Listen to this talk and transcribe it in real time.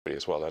security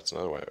as well. That's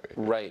another way.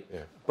 Right.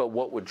 Yeah. But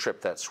what would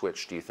trip that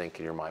switch, do you think,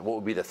 in your mind? What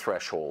would be the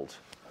threshold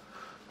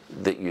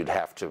that you'd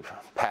have to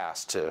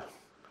pass to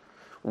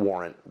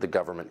warrant the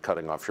government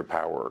cutting off your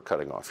power or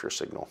cutting off your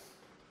signal?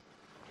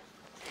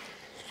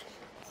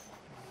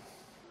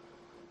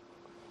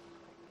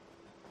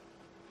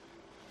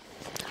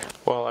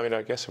 Well, I mean,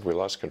 I guess if we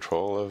lost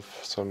control of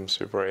some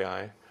super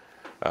AI,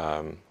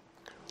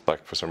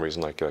 like for some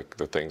reason, like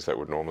the things that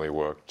would normally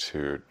work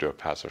to do a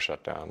passive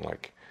shutdown,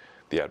 like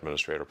the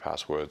administrator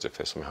passwords, if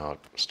they somehow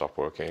stop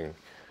working,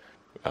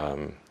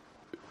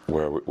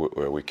 where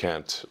we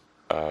can't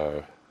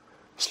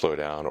slow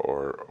down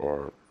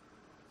or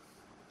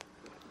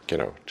you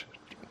know,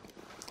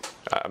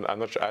 I'm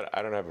not sure.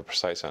 I don't have a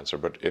precise answer,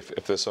 but if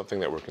there's something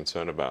that we're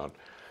concerned about,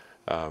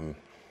 and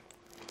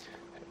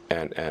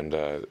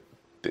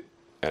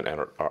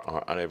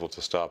are unable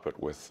to stop it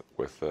with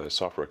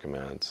software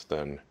commands,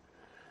 then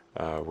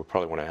we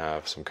probably want to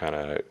have some kind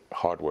of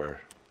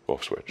hardware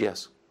off switch.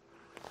 Yes.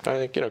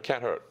 I think,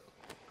 can't hurt.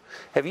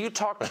 Have you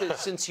talked to,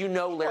 since you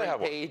know Larry have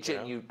one, Page,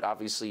 and you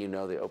obviously you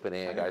know the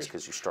OpenAI guys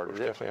because you started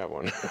it? Definitely have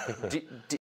one.